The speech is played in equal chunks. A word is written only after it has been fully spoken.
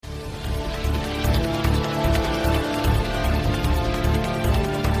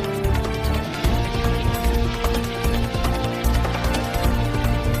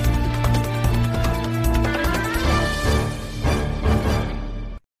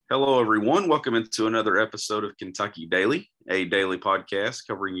Hello, everyone. Welcome into another episode of Kentucky Daily, a daily podcast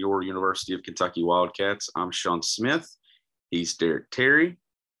covering your University of Kentucky Wildcats. I'm Sean Smith. He's Derek Terry.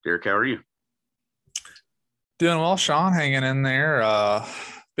 Derek, how are you? Doing well, Sean. Hanging in there.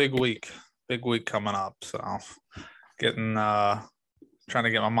 Big week coming up. So, getting trying to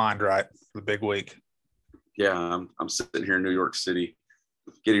get my mind right for the big week. Yeah, I'm sitting here in New York City,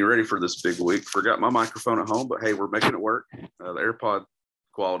 getting ready for this big week. Forgot my microphone at home, but hey, we're making it work. The AirPod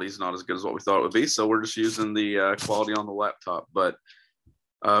quality is not as good as what we thought it would be, so we're just using the quality on the laptop. But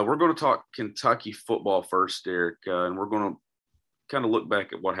we're going to talk Kentucky football first, Derek, and we're going to kind of look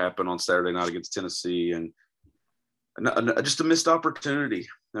back at what happened on Saturday night against Tennessee and just a missed opportunity,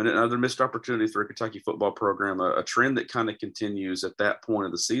 another missed opportunity for a Kentucky football program, a trend that kind of continues at that point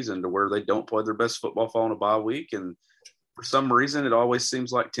of the season to where they don't play their best football following a bye week. And for some reason, it always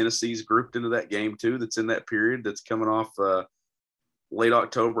seems like Tennessee's grouped into that game too. That's in that period that's coming off late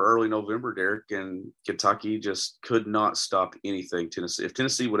October, early November, Derek, and Kentucky just could not stop anything. Tennessee, if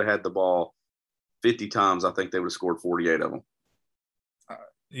Tennessee would have had the ball 50 times, I think they would have scored 48 of them.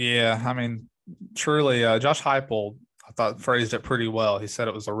 Yeah, I mean, truly, Josh Heupel, I thought, phrased it pretty well. He said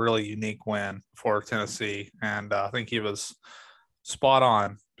it was a really unique win for Tennessee, and I think he was spot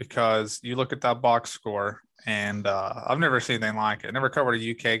on because you look at that box score, and I've never seen anything like it. Never covered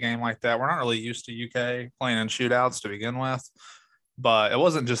a UK game like that. We're not really used to UK playing in shootouts to begin with. But it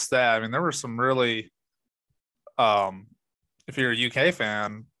wasn't just that. I mean, there were some really, if you're a UK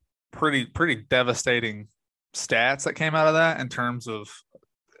fan, pretty devastating stats that came out of that in terms of,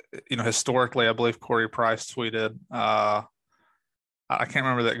 historically, I believe Corey Price tweeted, I can't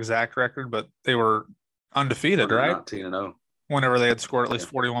remember the exact record, but they were undefeated, right? 19-0. Whenever they had scored at least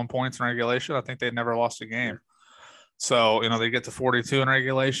 41 points in regulation, I think they'd never lost a game. So, they get to 42 in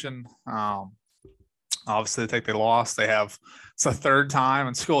regulation. Obviously, they lost. It's the third time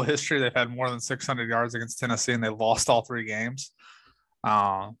in school history they've had more than 600 yards against Tennessee, and they lost all three games.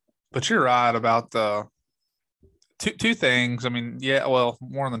 But you're right about the two things. I mean, yeah, well,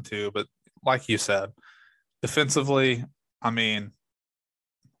 more than two, but like you said, defensively, I mean,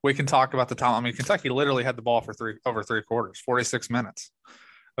 we can talk about the time. I mean, Kentucky literally had the ball for over three quarters, 46 minutes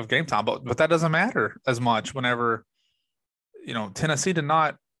of game time, but that doesn't matter as much whenever, Tennessee did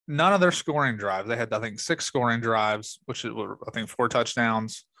not. None of their scoring drives. They had, I think, 6 scoring drives, which were, I think, 4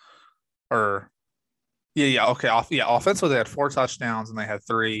 touchdowns. Offensively, they had 4 touchdowns and they had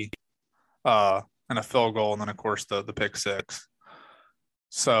 3 and a field goal, and then, of course, the pick 6.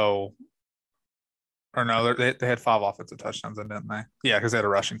 So, or no, they had 5 offensive touchdowns, didn't they? Yeah, because they had a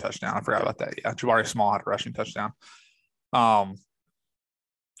rushing touchdown. I forgot about that. Yeah, Jabari Small had a rushing touchdown. None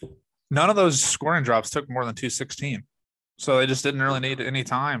of those scoring drives took more than 2:16. So they just didn't really need any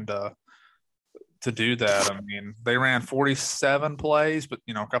time to do that. I mean, they ran 47 plays, but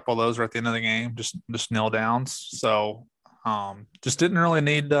a couple of those were at the end of the game, just nil downs. So just didn't really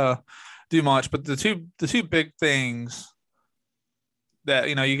need to do much. But the two big things that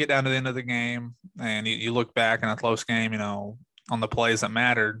you get down to the end of the game and you look back in a close game, on the plays that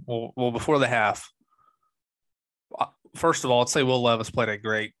mattered. Well, before the half, first of all, let's say Will Levis played a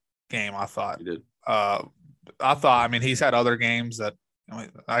great game. I thought He did. I mean, he's had other games that,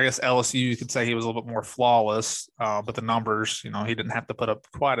 I guess LSU, you could say he was a little bit more flawless, but the numbers, he didn't have to put up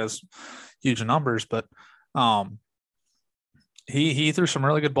quite as huge numbers, but he threw some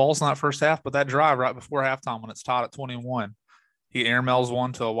really good balls in that first half. But that drive right before halftime when it's tied at 21, he airmails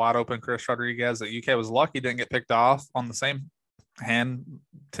one to a wide open Chris Rodriguez that UK was lucky didn't get picked off. On the same hand,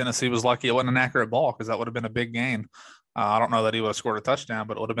 Tennessee was lucky it wasn't an accurate ball because that would have been a big gain. I don't know that he would have scored a touchdown,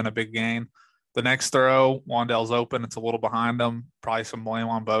 but it would have been a big gain. The next throw, Wan'Dale's open. It's a little behind him. Probably some blame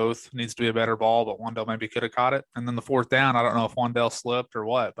on both. Needs to be a better ball, but Wan'Dale maybe could have caught it. And then the fourth down, I don't know if Wan'Dale slipped or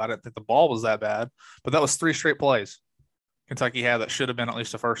what, but I didn't think the ball was that bad. But that was 3 straight plays Kentucky had that should have been at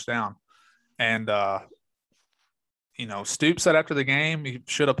least a first down. And Stoops said after the game he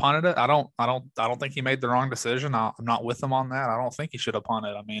should have punted it. I don't think he made the wrong decision. I'm not with him on that. I don't think he should have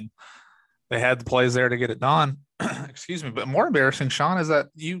punted. I mean, they had the plays there to get it done. Excuse me. But more embarrassing, Sean, is that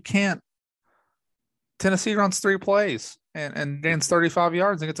you can't. Tennessee runs 3 plays and gains 35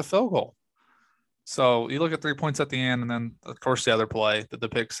 yards and gets a field goal. So you look at 3 points at the end, and then, of course, the other play, the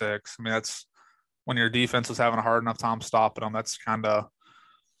pick 6. I mean, that's when your defense was having a hard enough time stopping them. That's kind of,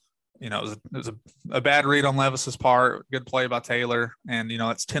 it was a bad read on Levis's part. Good play by Taylor. And,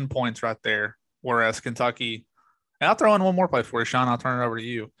 that's 10 points right there. Whereas Kentucky – and I'll throw in one more play for you, Sean. I'll turn it over to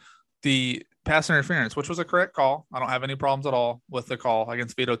you. The pass interference, which was a correct call. I don't have any problems at all with the call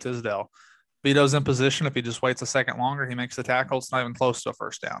against Vito Tisdale. Vito's in position. If he just waits a second longer, he makes the tackle. It's not even close to a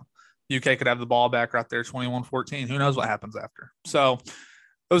first down. UK could have the ball back right there, 21-14. Who knows what happens after? So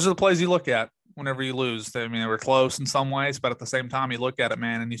those are the plays you look at whenever you lose. I mean, they were close in some ways, but at the same time, you look at it,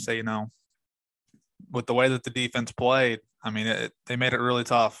 man, and you say, with the way that the defense played, I mean, they made it really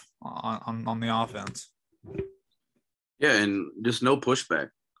tough on the offense. Yeah, and just no pushback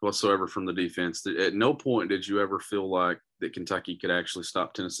whatsoever from the defense. At no point did you ever feel like that Kentucky could actually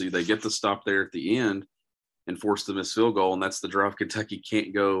stop Tennessee. They get the stop there at the end and force the missed field goal, and that's the drive Kentucky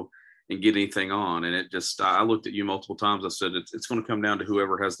can't go and get anything on. And it just, I looked at you multiple times. I said, it's going to come down to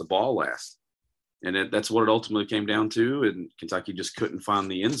whoever has the ball last. And that's what it ultimately came down to. And Kentucky just couldn't find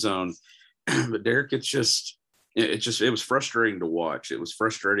the end zone. But Derek, it was frustrating to watch. It was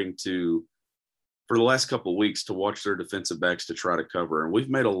frustrating for the last couple of weeks to watch their defensive backs to try to cover. And we've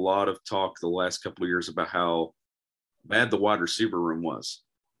made a lot of talk the last couple of years about how bad the wide receiver room was.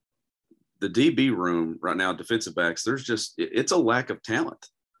 The DB room right now, defensive backs, it's a lack of talent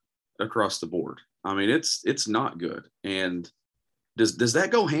across the board. I mean, it's not good. And does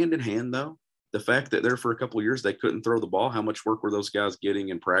that go hand in hand though? The fact that there for a couple of years they couldn't throw the ball, how much work were those guys getting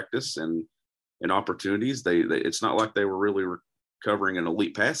in practice and opportunities? It's not like they were really covering an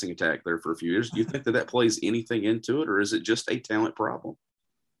elite passing attack there for a few years. Do you think that plays anything into it, or is it just a talent problem?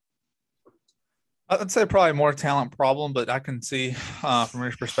 I'd say probably more talent problem, but I can see from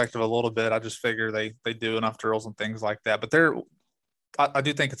your perspective a little bit. I just figure they do enough drills and things like that. But I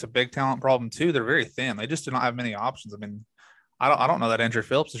do think it's a big talent problem too. They're very thin. They just do not have many options. I mean, I don't know that Andrew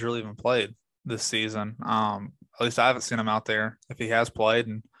Phillips has really even played this season. At least I haven't seen him out there if he has played.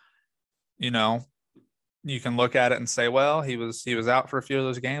 And, you can look at it and say, well, he was out for a few of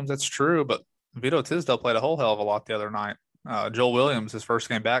those games. That's true. But Vito Tisdale played a whole hell of a lot the other night. Joel Williams, his first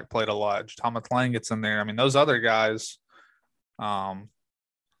game back, played a lot. Thomas Lang gets in there. I mean, those other guys,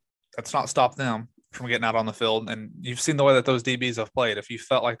 that's not stopped them from getting out on the field. And you've seen the way that those DBs have played. If you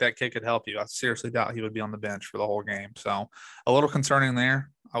felt like that kid could help you, I seriously doubt he would be on the bench for the whole game. So a little concerning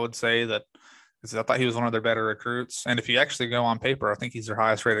there. I would say that because I thought he was one of their better recruits. And if you actually go on paper, I think he's their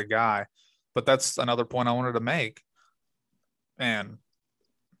highest rated guy. But that's another point I wanted to make. And,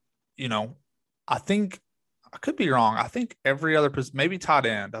 I think I could be wrong. I think every other maybe tight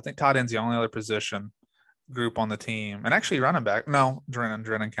end. I think tight end's the only other position group on the team. And actually running back. No,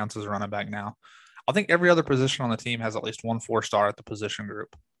 Drennan counts as a running back now. I think every other position on the team has at least one 4-star at the position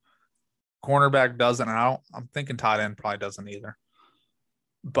group. Cornerback doesn't. And I'm thinking tight end probably doesn't either.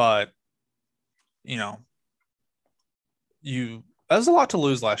 But, there's a lot to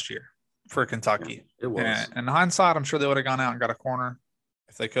lose last year for Kentucky. Yeah, it was. And in hindsight, I'm sure they would have gone out and got a corner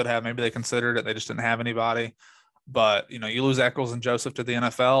if they could have. Maybe they considered it. They just didn't have anybody. But, you lose Eccles and Joseph to the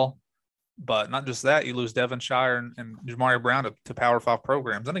NFL. But not just that, you lose Devonshire and Jamari Brown to Power 5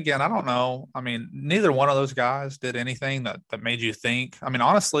 programs. And again, I don't know. I mean, neither one of those guys did anything that made you think. I mean,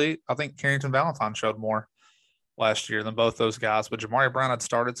 honestly, I think Carrington Valentine showed more last year than both those guys. But Jamari Brown had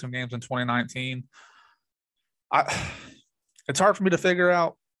started some games in 2019. It's hard for me to figure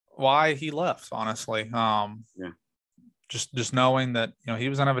out why he left, honestly. Just knowing that, he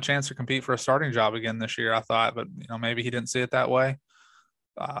was going to have a chance to compete for a starting job again this year, I thought, but, maybe he didn't see it that way.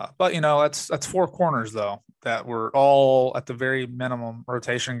 But, that's 4 corners, though, that were all at the very minimum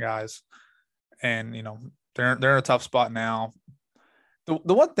rotation guys. And, they're in a tough spot now.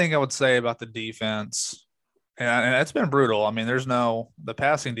 The one thing I would say about the defense, and it's been brutal. I mean, the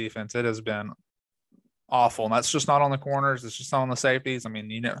passing defense, it has been awful. And that's just not on the corners. It's just not on the safeties. I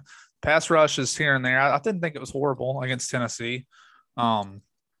mean, pass rushes here and there. I didn't think it was horrible against Tennessee.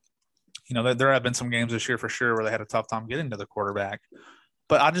 There have been some games this year for sure where they had a tough time getting to the quarterback.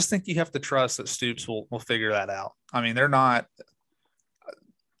 But I just think you have to trust that Stoops will figure that out. I mean, they're not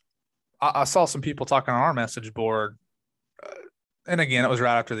 – I saw some people talking on our message board, and again, it was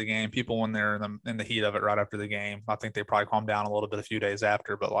right after the game. People, when they're in the heat of it right after the game, I think they probably calmed down a little bit a few days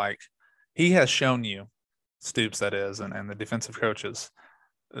after. But, he has shown you, Stoops that is, and the defensive coaches,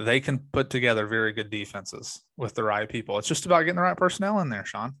 they can put together very good defenses with the right people. It's just about getting the right personnel in there,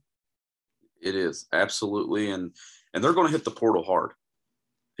 Sean. It is, absolutely. And they're going to hit the portal hard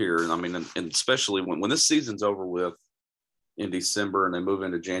here. And I mean, and especially when this season's over with in December and they move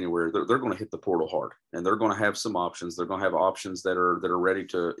into January, they're going to hit the portal hard, and they're going to have some options. They're going to have options that are ready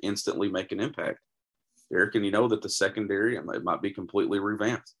to instantly make an impact. Eric, and that the secondary, it might be completely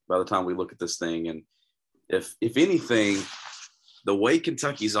revamped by the time we look at this thing. And if anything, the way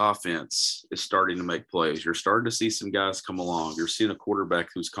Kentucky's offense is starting to make plays, you're starting to see some guys come along. You're seeing a quarterback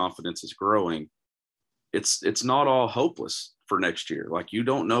whose confidence is growing. It's not all hopeless for next year. You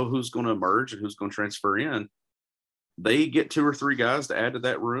don't know who's going to emerge and who's going to transfer in. They get 2 or 3 guys to add to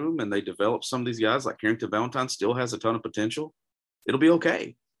that room, and they develop some of these guys. Like Carrington Valentine still has a ton of potential. It'll be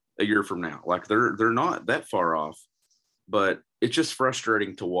okay a year from now. They're not that far off. But it's just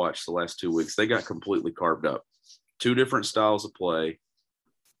frustrating to watch the last 2 weeks. They got completely carved up. 2 different styles of play.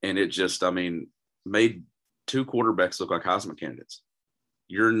 And it just, made 2 quarterbacks look like Heisman candidates.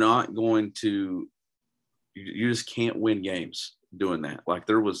 You're not going to – you just can't win games doing that. Like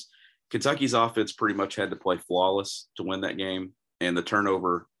Kentucky's offense pretty much had to play flawless to win that game. And the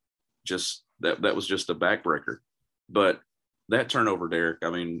turnover just – that was just a backbreaker. But that turnover, Derek,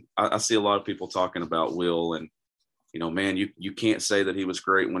 I see a lot of people talking about Will and, man, you can't say that he was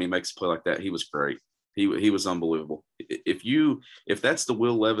great when he makes a play like that. He was great. He was unbelievable. If that's the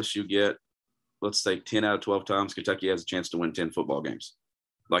Will Levis you get, let's say 10 out of 12 times, Kentucky has a chance to win 10 football games.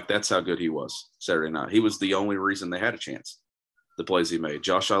 Like, that's how good he was Saturday night. He was the only reason they had a chance, the plays he made.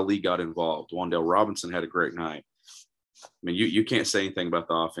 Josh Ali got involved. Wan'Dale Robinson had a great night. You can't say anything about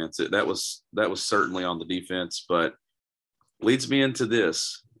the offense. That was certainly on the defense, but leads me into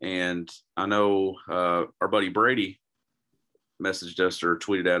this. And I know our buddy Brady messaged us or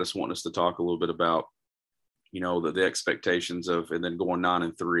tweeted at us wanting us to talk a little bit about, the expectations of, and then going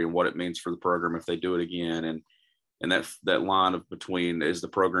 9-3 and what it means for the program if they do it again. And that line of between, is the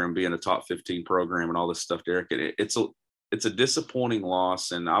program being a top 15 program and all this stuff, Derek, it's a disappointing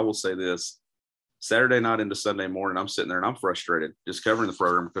loss. And I will say this, Saturday night into Sunday morning, I'm sitting there and I'm frustrated just covering the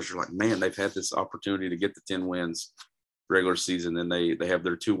program because you're like, man, they've had this opportunity to get the 10 wins regular season. And they have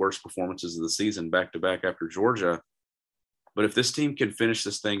their 2 worst performances of the season back to back after Georgia. But if this team can finish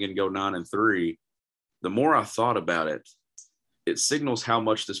this thing and go 9-3, the more I thought about it, it signals how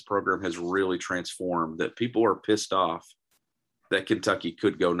much this program has really transformed, that people are pissed off that Kentucky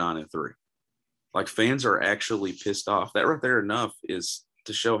could go 9-3. Like, fans are actually pissed off. That right there enough is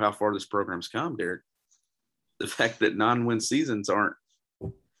to show how far this program's come, Derek. The fact that 9-win seasons aren't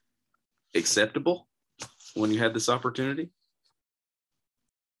acceptable when you had this opportunity.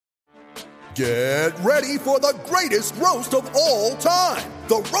 Get ready for the greatest roast of all time,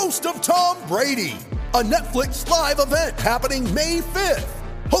 the Roast of Tom Brady, a Netflix live event happening May 5th.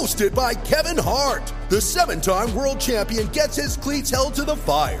 Hosted by Kevin Hart, the 7-time world champion gets his cleats held to the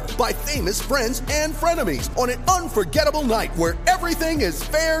fire by famous friends and frenemies on an unforgettable night where everything is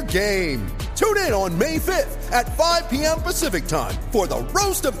fair game. Tune in on May 5th at 5 p.m. Pacific time for the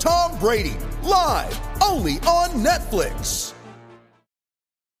Roast of Tom Brady, live only on Netflix.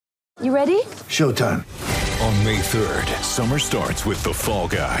 You ready? Showtime. On May 3rd, summer starts with The Fall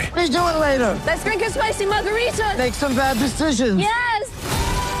Guy. Let's do it later. Let's drink a spicy margarita. Make some bad decisions. Yes!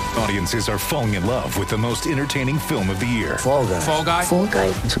 Audiences are falling in love with the most entertaining film of the year. Fall Guy. Fall Guy? Fall Guy.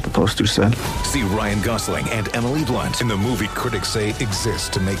 That's what the poster said. See Ryan Gosling and Emily Blunt in the movie critics say exists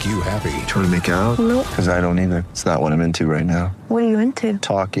to make you happy. Trying to make it out? Nope. Because I don't either. It's not what I'm into right now. What are you into?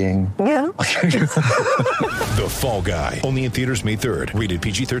 Talking. Yeah. The Fall Guy. Only in theaters May 3rd. Rated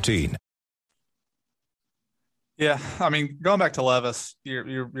PG-13. Yeah, going back to Levis,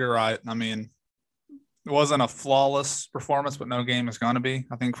 you're right. It wasn't a flawless performance, but no game is going to be,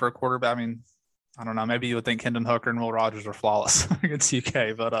 I think, for a quarterback. I don't know. Maybe you would think Hendon Hooker and Will Rogers are flawless against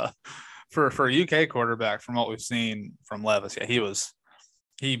UK, but for a UK quarterback, from what we've seen from Levis, yeah,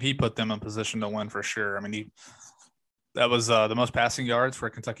 he put them in position to win for sure. That was the most passing yards for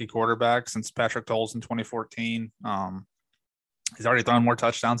a Kentucky quarterback since Patrick Towles in 2014. He's already thrown more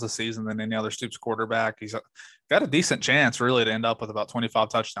touchdowns this season than any other Stoops quarterback. He's got a decent chance, really, to end up with about 25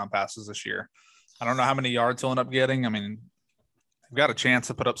 touchdown passes this year. I don't know how many yards he'll end up getting. They've got a chance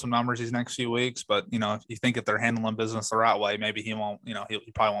to put up some numbers these next few weeks, but, if you think if they're handling business the right way, maybe he won't,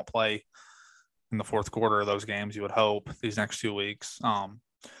 he probably won't play in the fourth quarter of those games, you would hope, these next 2 weeks.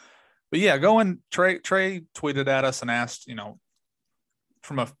 But yeah, Trey tweeted at us and asked,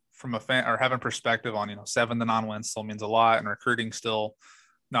 from a fan or having perspective on, 7 to 9 wins still means a lot, and recruiting still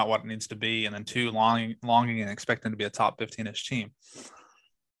not what it needs to be. And then 2, longing and expecting to be a top 15-ish team.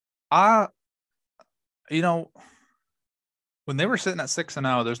 When they were sitting at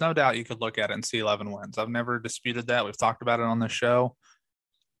 6-0, there's no doubt you could look at it and see 11 wins. I've never disputed that. We've talked about it on this show.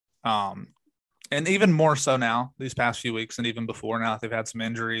 And even more so now, these past few weeks, and even before now, they've had some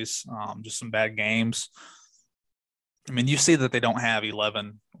injuries, just some bad games. You see that they don't have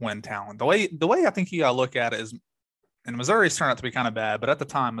 11 win talent. The way I think you got to look at it is, and Missouri's turned out to be kind of bad, but at the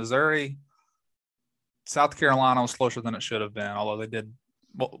time, South Carolina was closer than it should have been, although they did.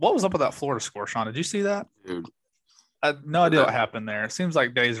 What was up with that Florida score, Sean? Did you see that? Dude. I had no idea what happened there. It seems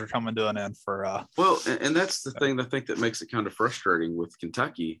like days are coming to an end for Well, and that's the thing I think that makes it kind of frustrating with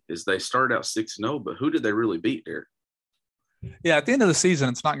Kentucky is they started out 6-0, but who did they really beat, Derek? Yeah, at the end of the season,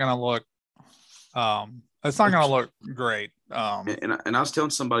 it's not going to look great. And I was telling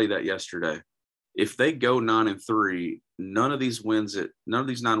somebody that yesterday. If they go 9-3, none of these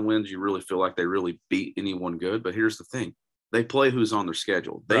 9 wins, you really feel like they really beat anyone good. But here's the thing: They play who's on their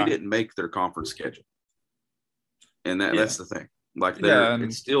schedule. They Right. didn't make their conference schedule. And Yeah. that's the thing. Like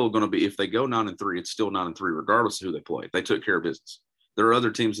it's still going to be, if they go 9-3, it's still 9-3, regardless of who they play. They took care of business. There are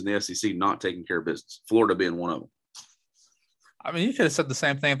other teams in the SEC not taking care of business. Florida being one of them. I mean, you could have said the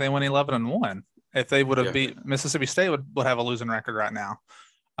same thing if they went 11-1. If they would have beat Mississippi State, would have a losing record right now.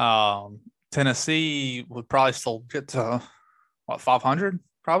 Tennessee would probably still get to 500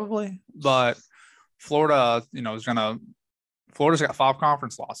 probably, but Florida, Florida's got 5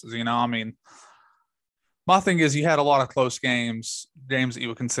 conference losses. I mean, my thing is you had a lot of close games that you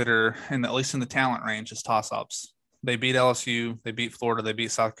would consider, at least in the talent range, as toss-ups. They beat LSU, they beat Florida, they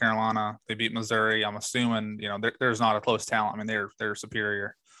beat South Carolina, they beat Missouri. I'm assuming, there's not a close talent. I mean, they're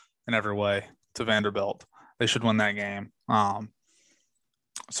superior in every way to Vanderbilt. They should win that game.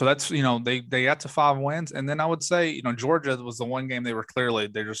 So that's, they got to 5 wins. And then I would say, Georgia was the one game they're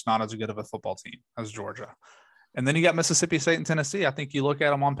just not as good of a football team as Georgia. And then you got Mississippi State and Tennessee. I think you look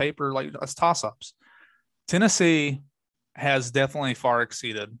at them on paper like as toss-ups. Tennessee has definitely far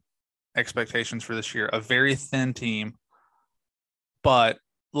exceeded expectations for this year. A very thin team, but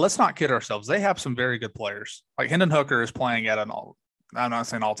let's not kid ourselves. They have some very good players. Like Hendon Hooker is playing at I'm not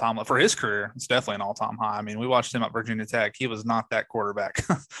saying all-time, but for his career, it's definitely an all-time high. I mean, we watched him at Virginia Tech. He was not that quarterback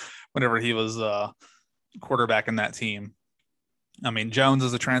whenever he was quarterback in that team. I mean, Jones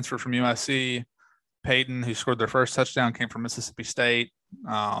is a transfer from USC. Peyton, who scored their first touchdown, came from Mississippi State.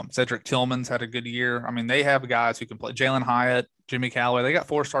 Cedric Tillman's had a good year. I mean, they have guys who can play. Jalen Hyatt, Jimmy Callaway. They got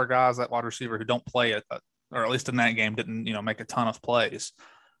 4-star guys at wide receiver who don't play it, or at least in that game didn't make a ton of plays.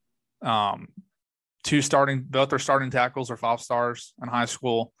 Both their starting tackles are 5 stars in high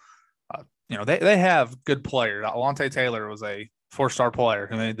school. They have good players. Alontae Taylor was a 4-star player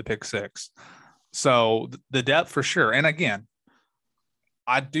who made the pick 6. So the depth for sure. And again,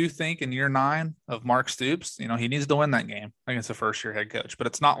 I do think in year 9 of Mark Stoops, he needs to win that game against a first-year head coach. But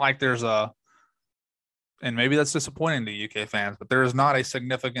it's not like there's and maybe that's disappointing to UK fans, but there is not a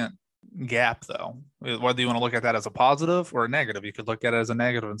significant gap, though. Whether you want to look at that as a positive or a negative, you could look at it as a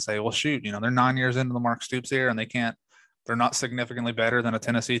negative and say, well, shoot, they're 9 years into the Mark Stoops era, and they're not significantly better than a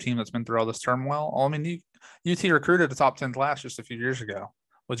Tennessee team that's been through all this turmoil. I mean, UT recruited a top 10 class just a few years ago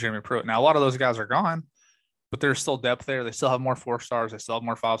with Jeremy Pruitt. Now, a lot of those guys are gone, but there's still depth there. They still have more 4-stars. They still have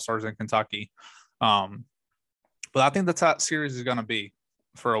more 5-stars in Kentucky. But I think that's how that series is going to be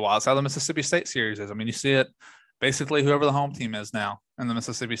for a while. It's how the Mississippi State series is. I mean, you see it basically whoever the home team is now in the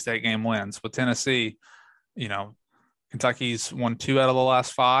Mississippi State game wins. With Tennessee, Kentucky's won 2 out of the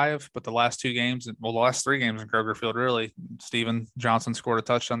last 5, but the last 3 games in Kroger Field, really, Steven Johnson scored a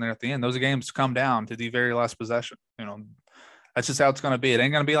touchdown there at the end. Those games come down to the very last possession. That's just how it's going to be. It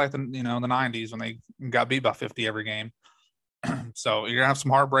ain't going to be like the 90s when they got beat by 50 every game. So you're going to have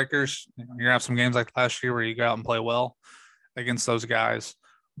some heartbreakers. You're going to have some games like last year where you go out and play well against those guys.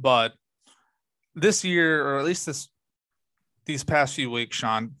 But this year, or at least these past few weeks,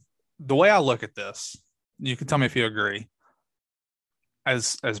 Sean, the way I look at this, you can tell me if you agree.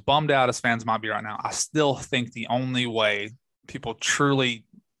 As bummed out as fans might be right now, I still think the only way people truly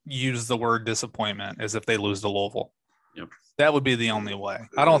use the word disappointment is if they lose to Louisville. Yep. That would be the only way.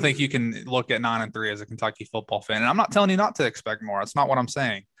 I don't think you can look at 9-3 as a Kentucky football fan. And I'm not telling you not to expect more. That's not what I'm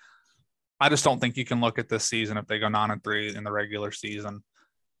saying. I just don't think you can look at this season if they go 9-3 in the regular season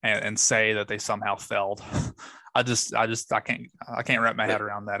and say that they somehow failed. I can't wrap my head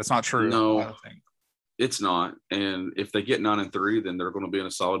around that. It's not true. No, it's not. And if they get 9-3, then they're going to be in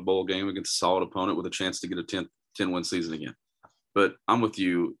a solid bowl game against a solid opponent with a chance to get a 10-win season again. But I'm with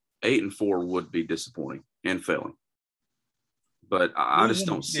you. 8-4 would be disappointing and failing. But I just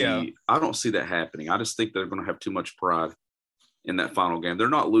don't see. Yeah. I don't see that happening. I just think they're going to have too much pride in that final game. They're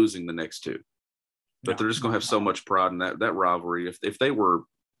not losing the next 2, but they're just going to have so much pride in that rivalry. If they were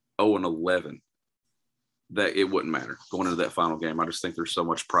 0-11, that it wouldn't matter going into that final game. I just think there's so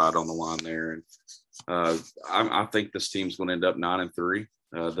much pride on the line there, and I think this team's going to end up 9-3.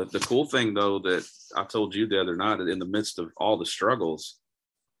 The cool thing, though, that I told you the other night, in the midst of all the struggles,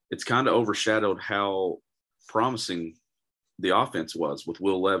 it's kind of overshadowed how promising the offense was with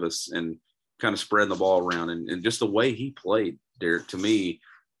Will Levis and kind of spreading the ball around, and just the way he played, Derek, to me,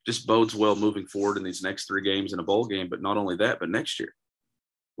 just bodes well moving forward in these next 3 games in a bowl game. But not only that, but next year,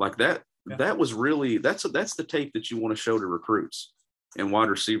 like that. Yeah. That was really that's the tape that you want to show to recruits and wide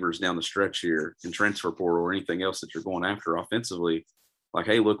receivers down the stretch here in transfer portal or anything else that you're going after offensively. Like,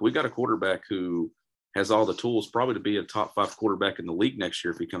 hey, look, we got a quarterback who has all the tools probably to be a top 5 quarterback in the league next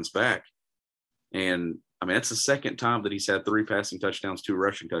year if he comes back. And I mean, that's the second time that he's had 3 passing touchdowns, 2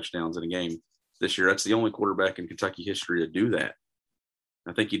 rushing touchdowns in a game this year. That's the only quarterback in Kentucky history to do that.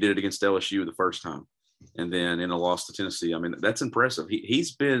 I think he did it against LSU the first time. and then in a loss to Tennessee. I mean, that's impressive.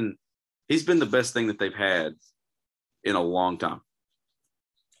 He's been the best thing that they've had in a long time.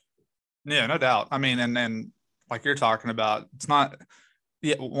 Yeah, no doubt. I mean, and like you're talking about, it's not.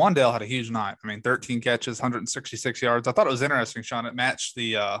 Yeah, Wan'Dale had a huge night. I mean, 13 catches, 166 yards. I thought it was interesting, Sean. It matched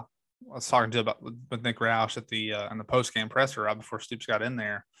the. I was talking to about with Nick Roush at the in the post game presser right before Stoops got in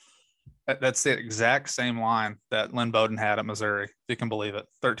there. That's the exact same line that Lynn Bowden had at Missouri, if you can believe it.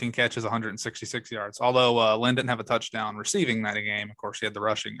 13 catches, 166 yards. Although Lynn didn't have a touchdown receiving that game. Of course, he had the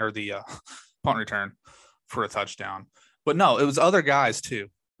rushing or the punt return for a touchdown. But no, it was other guys too.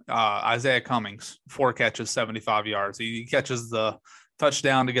 Isaiah Cummings, 4 catches, 75 yards. He catches the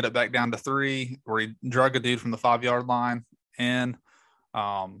touchdown to get it back down to 3, where he drug a dude from the 5-yard line. And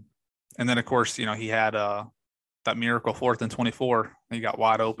then, of course, he had that miracle 4th and 24. He got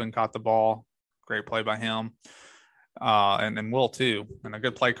wide open, caught the ball. Great play by him. And Will too. And a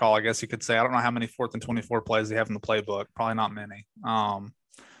good play call, I guess you could say. I don't know how many 4th and 24 plays they have in the playbook. Probably not many.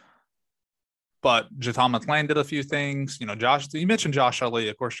 But Jaton McClain did a few things. Josh, you mentioned Josh Ali.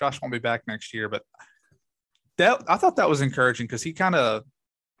 Of course, Josh won't be back next year, but I thought that was encouraging because he kind of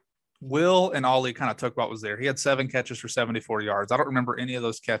Will and Ali kind of took what was there. He had 7 catches for 74 yards. I don't remember any of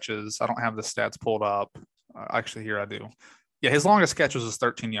those catches. I don't have the stats pulled up. Actually, here I do. Yeah, his longest catch was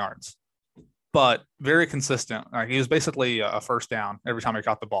 13 yards, but very consistent. He was basically a first down every time he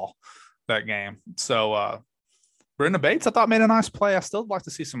caught the ball that game. So Brendan Bates, I thought, made a nice play. I still like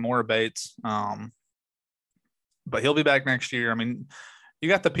to see some more Bates, but he'll be back next year. I mean, you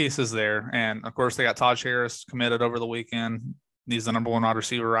got the pieces there. And, of course, they got Taj Harris committed over the weekend. He's the number 1 wide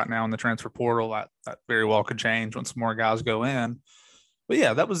receiver right now in the transfer portal. That very well could change when some more guys go in. But,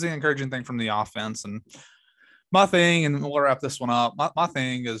 yeah, that was the encouraging thing from the offense. And my thing, and we'll wrap this one up, my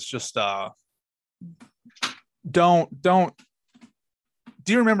thing is just don't –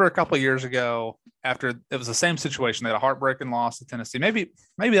 do you remember a couple of years ago after it was the same situation? They had a heartbreaking loss to Tennessee. Maybe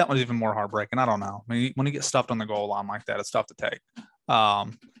that one's even more heartbreaking. I don't know. I mean, when you get stuffed on the goal line like that, it's tough to take.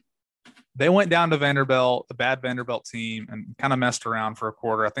 They went down to Vanderbilt, a bad Vanderbilt team, and kind of messed around for a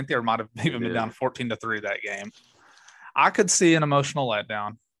quarter. I think they might have even been down 14-3 that game. I could see an emotional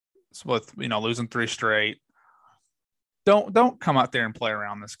letdown with losing 3 straight. Don't come out there and play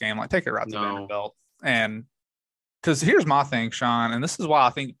around this game. Like, take it right to Vanderbilt. And because here's my thing, Sean, and this is why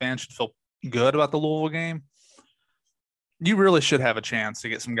I think fans should feel good about the Louisville game. You really should have a chance to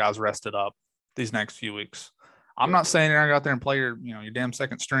get some guys rested up these next few weeks. I'm not saying you're going to go out there and play your damn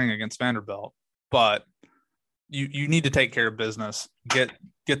second string against Vanderbilt, but you need to take care of business. Get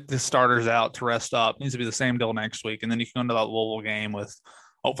the starters out to rest up. It needs to be the same deal next week, and then you can go into that Louisville game with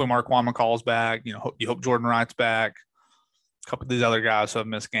hopefully Marquand McCall's back. You hope Jordan Wright's back. A couple of these other guys who have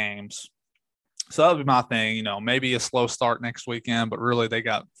missed games. So that would be my thing. Maybe a slow start next weekend, but really they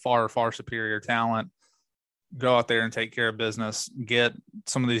got far, far superior talent. Go out there and take care of business. Get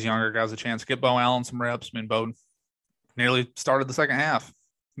some of these younger guys a chance. Get Bo Allen some reps. I mean, Bo nearly started the second half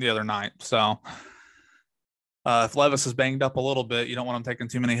the other night. So if Levis is banged up a little bit, you don't want him taking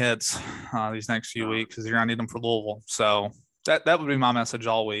too many hits these next few weeks because you're going to need them for Louisville. So that would be my message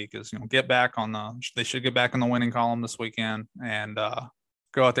all week is, get back they should get back in the winning column this weekend and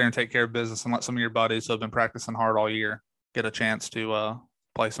go out there and take care of business and let some of your buddies who have been practicing hard all year get a chance to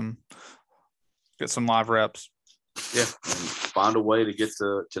get some live reps. Yeah, and find a way to get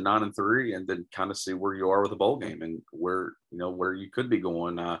to 9-3 and then kind of see where you are with the bowl game and where you could be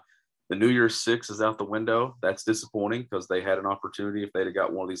going. The New Year's 6 is out the window. That's disappointing because they had an opportunity if they'd have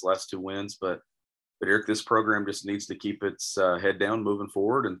got one of these last 2 wins. But Eric, this program just needs to keep its head down moving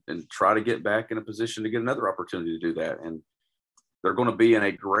forward and try to get back in a position to get another opportunity to do that. And they're going to be in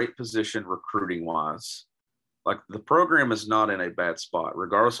a great position recruiting-wise. Like, the program is not in a bad spot,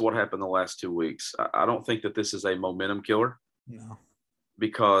 regardless of what happened the last 2 weeks. I don't think that this is a momentum killer. No.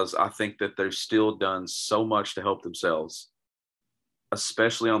 Because I think that they've still done so much to help themselves,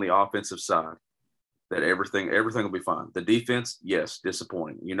 especially on the offensive side, that everything will be fine. The defense, yes,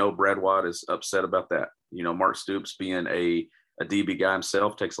 disappointing. Brad White is upset about that. Mark Stoops being a DB guy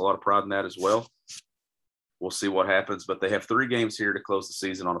himself takes a lot of pride in that as well. We'll see what happens, but they have 3 games here to close the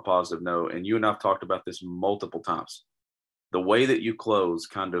season on a positive note. And you and I've talked about this multiple times. The way that you close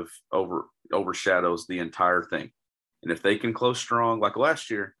kind of overshadows the entire thing. And if they can close strong, like last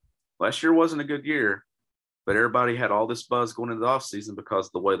year wasn't a good year, but everybody had all this buzz going into the offseason because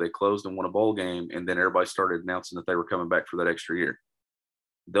of the way they closed and won a bowl game. And then everybody started announcing that they were coming back for that extra year.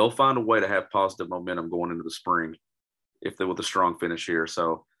 They'll find a way to have positive momentum going into the spring if they're with a strong finish here.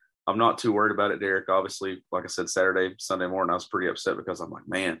 So I'm not too worried about it, Derek. Obviously, like I said, Sunday morning, I was pretty upset because I'm like,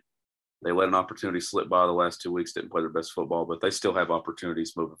 man, they let an opportunity slip by the last 2 weeks, didn't play their best football, but they still have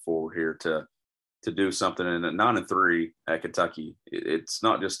opportunities moving forward here to to do something in a 9-3 at Kentucky. It's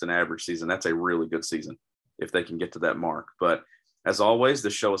not just an average season. That's a really good season if they can get to that mark. But as always,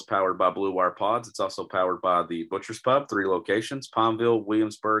 this show is powered by Blue Wire Pods. It's also powered by the Butcher's Pub, 3 locations, Palmville,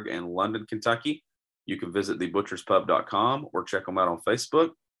 Williamsburg, and London, Kentucky. You can visit thebutcherspub.com or check them out on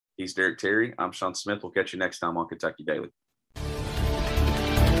Facebook. He's Derek Terry. I'm Sean Smith. We'll catch you next time on Kentucky Daily.